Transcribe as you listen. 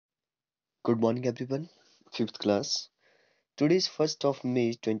Good morning everyone. Fifth class. Today is 1st of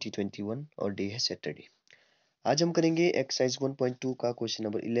May 2021 और day है Saturday. आज हम करेंगे एक्सरसाइज 1.2 का question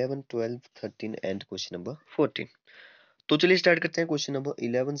number 11, 12, 13 and question number 14। तो चलिए स्टार्ट करते हैं क्वेश्चन नंबर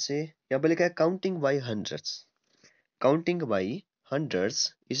 11 से। यहाँ पे लिखा है counting bye hundreds. Counting bye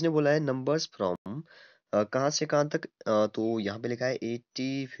hundreds, इसने बोला है नंबर्स फ्रॉम कहाँ से कहाँ तक। तो यहाँ पे लिखा है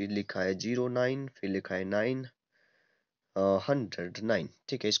 80, फिर लिखा है 09, फिर लिखा है 9, 109।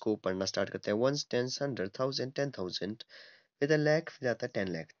 ठीक है, इसको पढ़ना स्टार्ट करते हैं। वंस, टेंस, 100, 1000, 10,000, फिर लाख, फिर आता है 10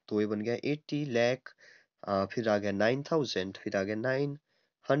 लाख। तो ये बन गया 80 लाख। फिर आ गया 9,000, फिर आ गया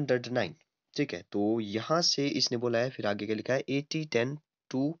 909। ठीक है, तो यहाँ से इसने बोला है, फिर आगे क्या लिखा है 80, 10,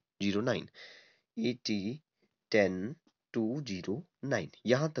 2, 0, 9। 80, 10, 2, 0, 9।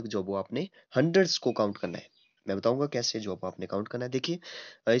 यहाँ तक जो वो आपने हंड्रेड्स को काउंट करना है। मैं बताऊंगा कैसे जो आपने काउंट करना है। देखिए,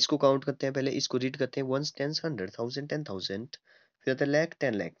 इसको काउंट करते हैं, पहले इसको रीड करते हैं। वंस, टेंस, 100, 1000, 10,000, फिर आता है लाख,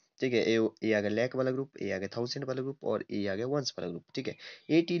 10 लाख। ठीक है, ए आ गया लाख वाला ग्रुप, ए आ गया 1000 वाला ग्रुप, और ए आ गया वंस वाला ग्रुप। ठीक है,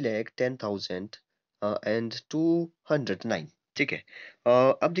 80 लाख, 10,000 एंड 209। ठीक है,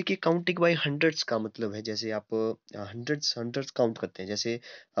 अब देखिए काउंटिंग बाय हंड्रेड्स का मतलब है, जैसे आप हंड्रेड्स हंड्रेड्स काउंट करते हैं, जैसे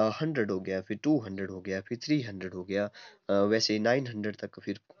 100 हो गया, फिर 200 हो गया, फिर 300 हो गया, वैसे 900 तक,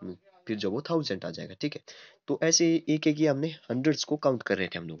 फिर जो वो 1000 आ जाएगा। ठीक है, तो ऐसे एक एक ही हमने हंड्रेड्स को काउंट कर रहे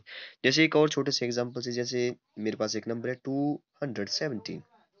थे हम लोग। जैसे एक और छोटे से एग्जांपल से, जैसे मेरे पास एक नंबर है 217,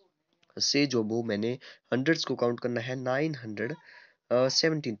 से जो वो मैंने हंड्रेड्स को काउंट करना है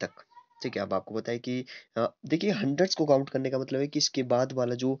 917 तक। ठीक है, अब आपको पता है कि देखिए हंड्रेड्स को काउंट करने का मतलब है कि इसके बाद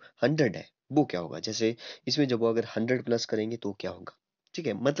वाला जो 100 है वो क्या होगा। जैसे इसमें जब वो अगर 100 प्लस करेंगे तो क्या होगा। ठीक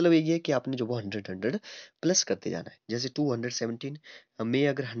है, मतलब ये है कि आपने जो वो 100 प्लस करते जाना है। जैसे 217 में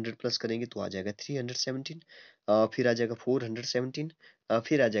अगर 100 प्लस करेंगे तो आ जाएगा 317, फिर आ जाएगा 417,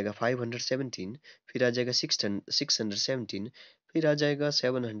 फिर आ जाएगा 517, फिर आ जाएगा 617, फिर आ जाएगा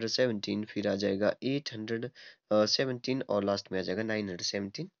 717, फिर आ जाएगा 817, और लास्ट में आ जाएगा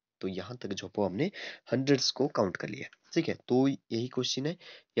 917। तो यहाँ तक जो वो हमने हंड्रेड्स को काउंट कर लिया। ठीक है, तो यही क्वेश्चन है।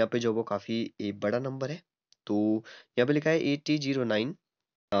 यहाँ पे जो वो काफी एक बड़ा नंबर है। तो यहाँ पे लिखा है 8009।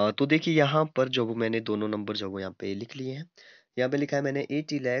 तो देखिए यहाँ पर जो वो मैंने दोनों नंबर जो वो यहाँ पे लिख लिए हैं। यहाँ पे लिखा है मैंने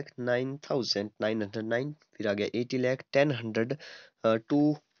 80 लाख 9,909, फिर आ गया 80 लाख 10 हंड्रेड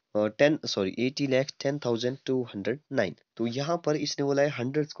 80 लाख 10,209। तो यहाँ पर इसने बोला है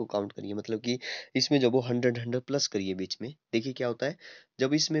हंड्रेड्स को काउंट करिए, मतलब कि इसमें जब वो 100 प्लस करिए बीच में। देखिए क्या होता है,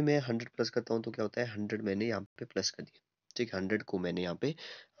 जब इसमें मैं 100 प्लस करता हूँ तो क्या होता है, 100 मैंने यहाँ पे प्लस कर दिया। ठीक है, 100 को मैंने यहाँ पे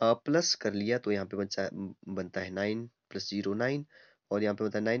प्लस कर लिया, तो यहाँ पे बनता है 9 + 0 9, और यहाँ पे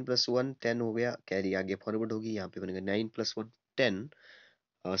होता है 9 + 1 10 हो गया, कैरी आगे फॉरवर्ड होगी, यहाँ पे बनेगा 9 + 1 10,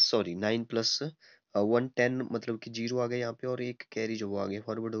 सॉरी 9 + 1 10, मतलब कि जीरो आ गया यहाँ पे, और एक कैरी जो वो आगे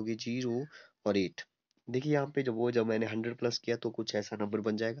फॉरवर्ड होगी 0 और 8। देखिए यहाँ पे जब मैंने 100 प्लस किया तो कुछ ऐसा नंबर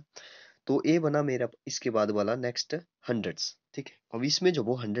बन जाएगा। तो ए बना मेरा इसके बाद वाला नेक्स्ट हंड्रेड्स। ठीक है, अब इसमें जो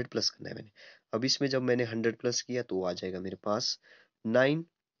वो 100 प्लस करना है मैंने। अब इसमें जब मैंने 100 प्लस किया तो आ जाएगा मेरे पास 9,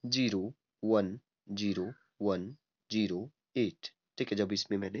 0, 1, 0, 1, 0, 8। ठीक है, जब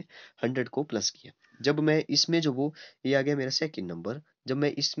इसमें मैंने 100 को प्लस किया, जब मैं इसमें जो वो ये आ गया मेरा सेकंड नंबर, जब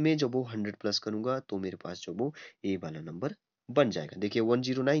मैं इसमें जो वो 100 प्लस करूंगा तो मेरे पास जो वो ए वाला नंबर बन जाएगा। देखिए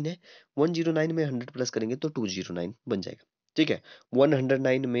 109 है, 109 में 100 प्लस करेंगे तो 209 बन जाएगा। ठीक है,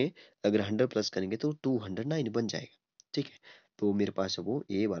 109 में अगर 100 प्लस करेंगे तो 209 बन जाएगा। ठीक है, तो मेरे पास वो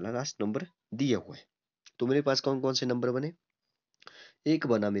ए वाला लास्ट नंबर दिया हुआ है। तो मेरे पास कौन कौन से नंबर बने, एक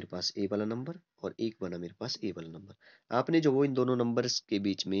बना मेरे पास ए वाला नंबर, और एक बना मेरे पास ए वाला नंबर। आपने जो वो इन दोनों नंबर्स के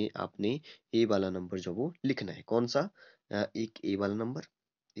बीच में आपने ए वाला नंबर जो वो लिखना है। कौन सा, एक ए वाला नंबर,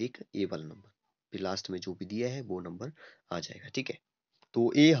 एक ए वाला नंबर, फिर लास्ट में जो भी दिया है वो नंबर आ जाएगा। ठीक है,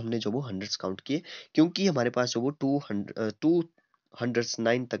 तो ए हमने जो वो हंड्रेड्स काउंट किए, क्योंकि हमारे पास जो वो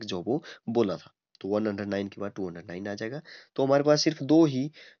 209 तक जो वो बोला था। तो 109 के बाद 209 आ जाएगा। तो हमारे पास सिर्फ दो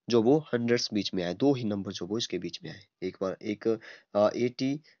ही जो वो हंड्रेड्स बीच में आए, दो ही नंबर जो वो इसके बीच में आए। एक बार एक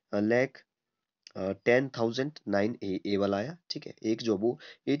 80 लाख 10,009 ए वाला आया। ठीक है, एक जो वो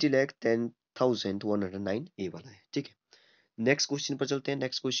 80 लाख 10,109 ए वाला है। ठीक है, नेक्स्ट क्वेश्चन पर चलते हैं।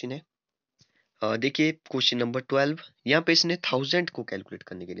 नेक्स्ट क्वेश्चन है, देखिए क्वेश्चन नंबर 12। यहाँ पे इसने 1000 को कैलकुलेट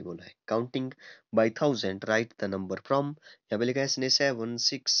करने के लिए बोला है। Counting bye 1000, right the number from. यहाँ पे लिखा है इसने 7,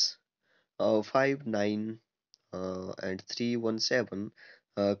 6, 5, 9 एंड 317।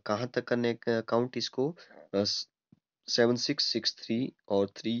 कहाँ तक करने का काउंट इसको, 7, 6, 6, 3 और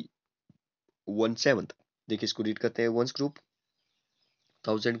 317। देखिए इसको रीड करते हैं। वंस ग्रुप,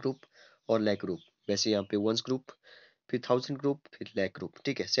 1000 ग्रुप और लैक ग्रुप। वैसे यहाँ पे वंस ग्रुप, फिर 1000 ग्रुप, फिर लैक ग्रुप।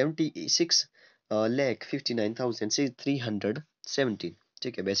 ठीक है, 76 लाख 59,000 से 317।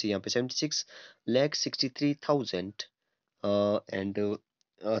 ठीक है, वैसे यहाँ पे 76 लाख 63,000 एंड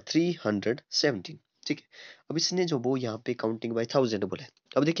 317। ठीक है, अब इसने जो वो यहाँ पे काउंटिंग बाय थाउजेंड बोला है।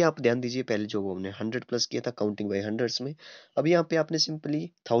 अब देखिए आप ध्यान दीजिए, पहले जो वो हमने 100 प्लस किया था काउंटिंग बाय हंड्रेड्स में, अब यहाँ पे आपने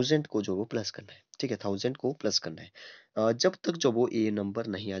सिंपली 1000 को जो वो प्लस करना है। ठीक है, 1000 को प्लस करना है। जब तक जो वो ए नंबर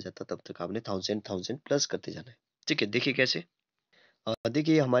नहीं आ जाता तब तक आपने थाउजेंड थाउजेंड प्लस करते जाना है। ठीक है, देखिए कैसे।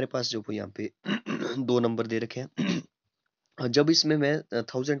 देखिए हमारे पास जो वो यहाँ पे दो नंबर दे रखे हैं। जब इसमें मैं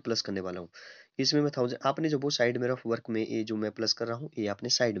 1000 प्लस करने वाला हूँ, इसमें मैं 1000, आपने जो वो साइड में रफ वर्क में ये जो मैं प्लस कर रहा हूँ ये आपने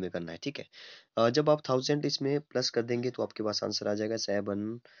साइड में करना है। ठीक है, जब आप 1000 इसमें प्लस कर देंगे तो आपके पास आंसर आ जाएगा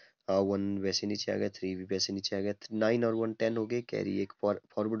 7, 1 वैसे नीचे आ गया, 3 भी वैसे नीचे आ गया, 9 और 1 10 हो गए, कैरी एक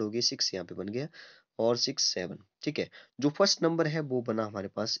फॉरवर्ड हो गई, 6 यहाँ पे बन गया, और 6 7। ठीक है, जो फर्स्ट नंबर है वो बना हमारे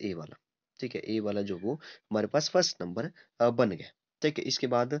पास ए वाला। ठीक है, ए वाला जो वो हमारे पास फर्स्ट नंबर बन गया। ठीक है, इसके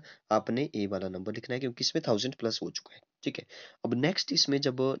बाद आपने ए वाला नंबर लिखना है क्योंकि इसमें 1000 प्लस हो चुका है। ठीक है, अब नेक्स्ट इसमें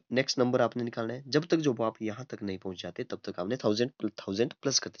जब नेक्स्ट नंबर आपने निकालना है, जब तक जो वो आप यहाँ तक नहीं पहुंच जाते तब तक आपने 1000 1000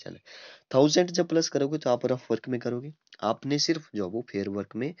 प्लस करते जाना है। 1000 जब प्लस करोगे तो आप रफ वर्क में करोगे, आपने सिर्फ जो वो फेयर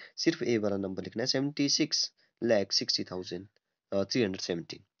वर्क में सिर्फ ए वाला नंबर लिखना है, 76,60,000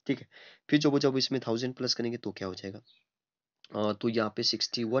 317। ठीक है, फिर जो वो जब इसमें 1000 प्लस करेंगे तो क्या हो जाएगा, तो यहाँ पे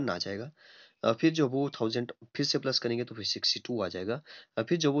 61 आ जाएगा। फिर जो वो 1000 फिर से प्लस करेंगे तो फिर 62 आ जाएगा।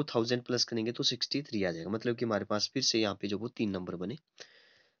 फिर जो वो 1000 प्लस करेंगे तो 63 आ जाएगा, मतलब कि हमारे पास फिर से यहाँ पे जो वो तीन नंबर बने।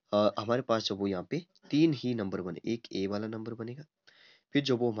 हमारे पास जो वो यहाँ पे तीन ही नंबर बने, एक ए वाला नंबर बनेगा, फिर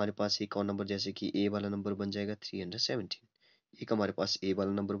जो वो हमारे पास एक और नंबर जैसे कि ए वाला नंबर बन जाएगा 317, एक हमारे पास ए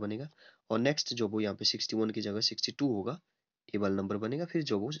वाला नंबर बनेगा, और नेक्स्ट जो वो यहाँ पे 61 की जगह 62 होगा, ए वाला नंबर बनेगा, फिर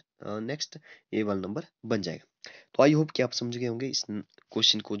जो वो नेक्स्ट ए वाला नंबर बन जाएगा। तो आई होप कि आप समझ गए होंगे इस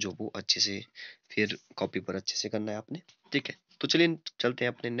क्वेश्चन को जो वो अच्छे से फिर कॉपी पर अच्छे से करना है आपने। ठीक है, तो चलिए चलते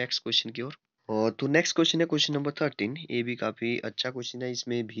हैं अपने नेक्स्ट क्वेश्चन की ओर। और तो नेक्स्ट क्वेश्चन है क्वेश्चन नंबर 13। ये भी काफी अच्छा क्वेश्चन है,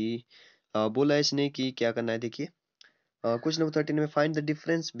 इसमें भी बोला है इसने कि क्या करना है। देखिए क्वेश्चन नंबर 13 में find the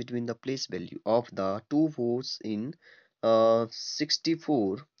difference between the place value of the two force in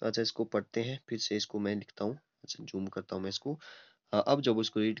 64। अच्छा इसको पढ़ते हैं, फिर से इसको मैं लिखता हूँ, अच्छा जूम करता हूँ मैं इसको। अब जब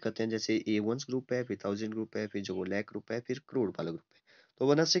उसको रीड करते हैं, जैसे ए वंस ग्रुप है, फिर 1000 ग्रुप है, फिर जो वो लैख ग्रुप है, फिर करोड़ वाला ग्रुप है, तो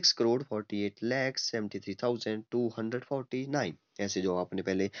बना 6,48,73,249। ऐसे जो आपने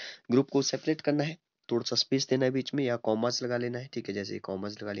पहले ग्रुप को सेपरेट करना है, थोड़ा सा स्पेस देना है बीच में या कॉमास लगा लेना है। ठीक है, जैसे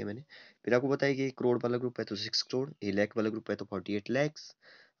कॉमास लगा लिया मैंने। फिर आपको बताया कि करोड़ वाला ग्रुप है तो 6 करोड़, ये लैख वाला ग्रुप है तो 48 लैक्स,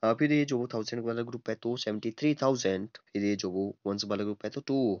 फिर ये जो वो 1000 वाला ग्रुप है तो 73,000, फिर ये जो वो वंस वाला ग्रुप है तो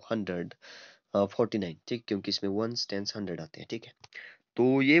 249। ठीक, क्योंकि इसमें वंस टेंस हंड्रेड आते हैं। ठीक है,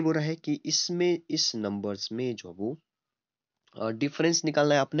 तो ये बोल रहा है कि इसमें इस नंबर्स में जो वो डिफरेंस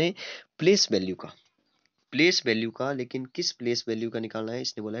निकालना है आपने प्लेस वैल्यू का, प्लेस वैल्यू का, लेकिन किस प्लेस वैल्यू का निकालना है,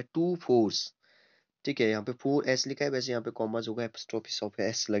 इसने बोला है टू फोर्स। ठीक है, यहाँ पे 4s लिखा है, वैसे यहाँ पे कॉमास होगा, एपोस्ट्रोफी ऑफ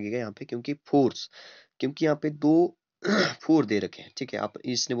एस लगेगा यहाँ पे, क्योंकि फोर्स, क्योंकि यहाँ पे दो फोर दे रखे हैं। ठीक है, आप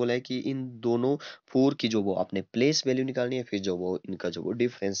इसने बोला है कि इन दोनों फोर की जो वो आपने प्लेस वैल्यू निकालनी है, फिर जो वो इनका जो वो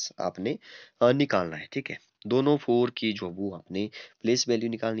डिफरेंस आपने निकालना है। ठीक है, दोनों फोर की जो वो आपने प्लेस वैल्यू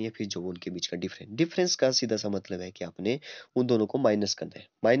निकालनी है, फिर जो वो उनके बीच का डिफरेंस, डिफरेंस का सीधा सा मतलब है कि आपने उन दोनों को माइनस करना है।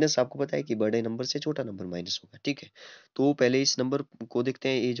 माइनस आपको पता है कि बड़े नंबर से छोटा नंबर माइनस होगा। ठीक है, तो पहले इस नंबर को देखते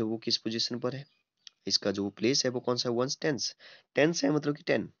हैं, ये जो वो किस पोजीशन पर है, इसका जो प्लेस है वो कौन सा है, वंस टेंस। टेंस है मतलब कि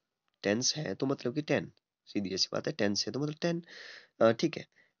 10, टेंस है तो मतलब कि 10, सीधी ऐसी बात है, टेंस है तो मतलब 10। ठीक है,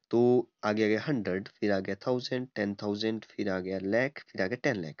 तो आगे आ गया 100, फिर आ गया 1000, 10,000, फिर आ गया लैख, फिर आ गया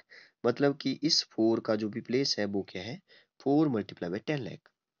 10 लाख। मतलब कि इस फोर का जो भी प्लेस है वो क्या है, 4 × 10 लाख।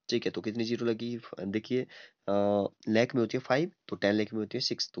 ठीक है, तो कितनी जीरो लगी, देखिए लैख में होती है 5, तो 10 लाख में होती है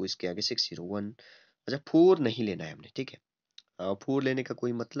 6, तो इसके आगे 601। अच्छा, फोर नहीं लेना है हमने। ठीक है, फोर लेने का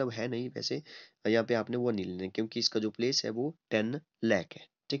कोई मतलब है नहीं वैसे, यहाँ पे आपने वो नहीं लेना है, क्योंकि इसका जो प्लेस है वो 10 लाख है।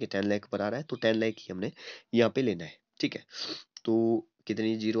 ठीक है, 10 लाख पर आ रहा है तो 10 लाख ही हमने यहाँ पे लेना है। ठीक है, तो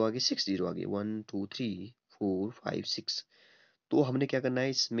कितनी जीरो आ गई, 6 जीरो आ गई, 1 2 3 4 5 6। तो हमने क्या करना है,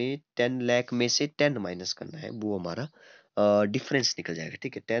 इसमें 10 लाख में से 10 माइनस करना है, वो हमारा डिफरेंस निकल जाएगा।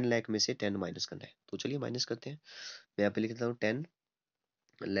 ठीक है, 10 लाख में से 10 माइनस करना है, तो चलिए माइनस करते हैं। मैं यहाँ पे लिख देता हूँ 10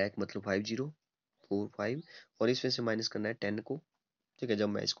 लाख मतलब 5045, और इसमें से माइनस करना है 10 को। ठीक है, जब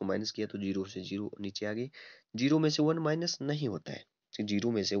मैं इसको माइनस किया तो जीरो से जीरो नीचे आ गई, जीरो में से वन माइनस नहीं होता है,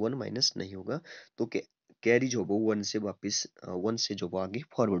 जीरो में से वन माइनस नहीं होगा, तो कैरी जो वो वन से वापस वन से जो वो आगे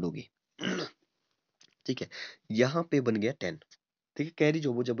फॉरवर्ड होगी। ठीक है, यहाँ पे बन गया 10। ठीक है, कैरी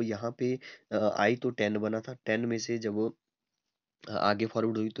जो वो जब यहाँ पे आई तो 10 बना था, 10 में से जब आगे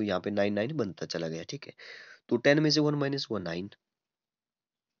फॉरवर्ड हुई तो यहाँ पे 9 9 बनता चला गया। ठीक है, तो 10 में से वन माइनस हुआ 9,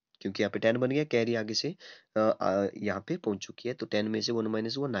 क्योंकि यहाँ पे 10 बन गया, कैरी आगे से यहाँ पे पहुंच चुकी है, तो 10 में से वन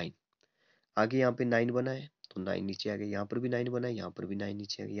माइनस हुआ 9। आगे यहाँ पे 9 बना है तो 9 नीचे आ गया, यहाँ पर भी 9 बना है, यहाँ पर भी 9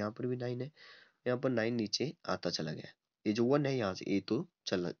 नीचे आ गया, यहाँ पर भी 9 है, यहाँ पर 9 नीचे आता चला गया। ये जो 1 है यहाँ से, ये तो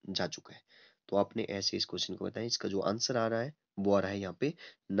चला जा चुका है। तो आपने ऐसे इस क्वेश्चन को बताया। इसका जो आंसर आ रहा है वो आ रहा है यहाँ पे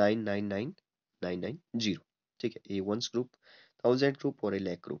 999990। ठीक है, ए वंस ग्रुप, 1000 ग्रुप और ए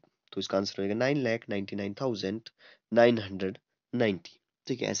लैक ग्रुप। तो इसका आंसर होगा 9,99,990।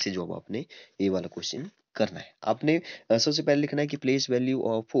 ठीक है, ऐसे जवाब आपने ये वाला क्वेश्चन करना है। आपने सबसे पहले लिखना है कि प्लेस वैल्यू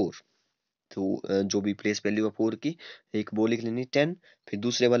ऑफ 4। तो जो भी प्लेस वैल्यू है 4 की, एक वो लिख लेनी 10, फिर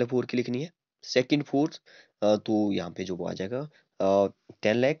दूसरे वाले 4 की लिखनी है सेकंड 4। तो यहाँ पे जो वो आ जाएगा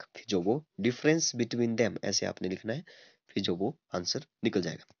 10 लाख, फिर जो वो डिफरेंस बिटवीन देम ऐसे आपने लिखना है, फिर जो वो आंसर निकल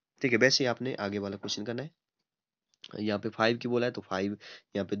जाएगा। ठीक है, वैसे ही आपने आगे वाला क्वेश्चन करना है। यहाँ पे 5 की बोला है तो 5,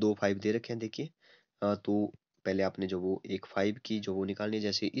 यहाँ पे दो 5 दे रखे हैं देखिए। तो पहले आपने जो वो एक 5 की जो वो निकालनी है,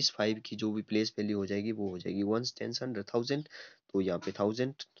 जैसे इस 5 की जो भी प्लेस वैल्यू हो जाएगी वो हो जाएगी 1 10 100 1000। तो यहाँ पे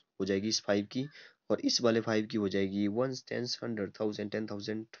 1000 हो जाएगी इस 5 की, और इस वाले 5 की हो जाएगी 1 10 100 1000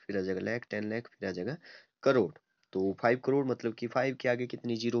 10,000, फिर आ जाएगा लाख 10 लाख, फिर आ जाएगा करोड़। तो 5 करोड़ मतलब कि 5 के आगे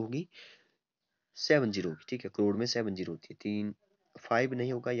कितनी जीरो होगी, 7 जीरो होगी। ठीक है, करोड़ में 7 जीरो होती है, 3 5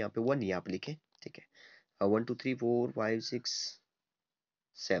 नहीं होगा, यहाँ पे 1 ही आप लिखें। ठीक है, 1 2 3 4 5 6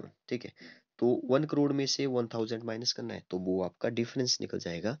 7। ठीक है, तो 1 करोड़ में से 1000 माइनस करना है, तो वो आपका डिफरेंस निकल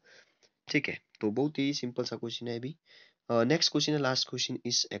जाएगा। ठीक है, तो बहुत ही सिंपल सा क्वेश्चन है अभी। नेक्स्ट क्वेश्चन है, लास्ट क्वेश्चन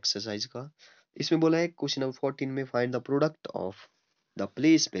इस एक्सरसाइज का। इसमें बोला है क्वेश्चन नंबर 14 में find the product of the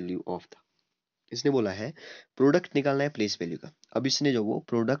place value of the. इसने बोला है प्रोडक्ट निकालना है प्लेस वैल्यू का। अब इसने जो वो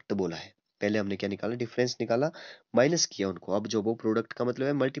प्रोडक्ट बोला है, पहले हमने क्या निकाला, डिफरेंस निकाला, माइनस किया उनको। अब जो वो प्रोडक्ट का मतलब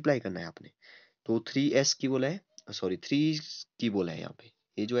है मल्टीप्लाई करना है आपने। तो 3s की बोला है, सॉरी 3 की बोला है यहाँ पे।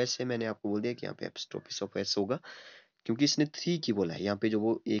 ये जो s है मैंने आपको बोल दिया कि यहाँ पे एप्स्ट्रोफिस ऑफ s होगा, क्योंकि इसने 3 की बोला है। यहाँ पे जो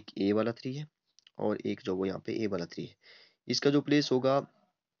वो एक a वाला 3 है और एक जो वो यहाँ पे a वाला 3 है। इसका जो प्लेस होगा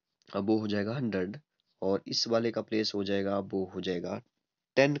अब वो हो जाएगा 100, और इस वाले का प्लेस हो जाएगा, अब वो हो जाएगा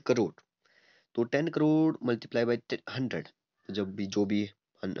 10 करोड़। तो 10 करोड़ मल्टीप्लाई बाई 100, जब भी जो भी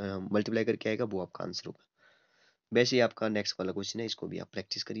मल्टीप्लाई करके आएगा वो आपका आंसर होगा। वैसे ही आपका नेक्स्ट वाला क्वेश्चन है, इसको भी आप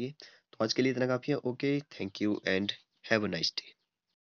प्रैक्टिस करिए। तो आज के लिए इतना काफी है। Okay, thank you and have a nice day.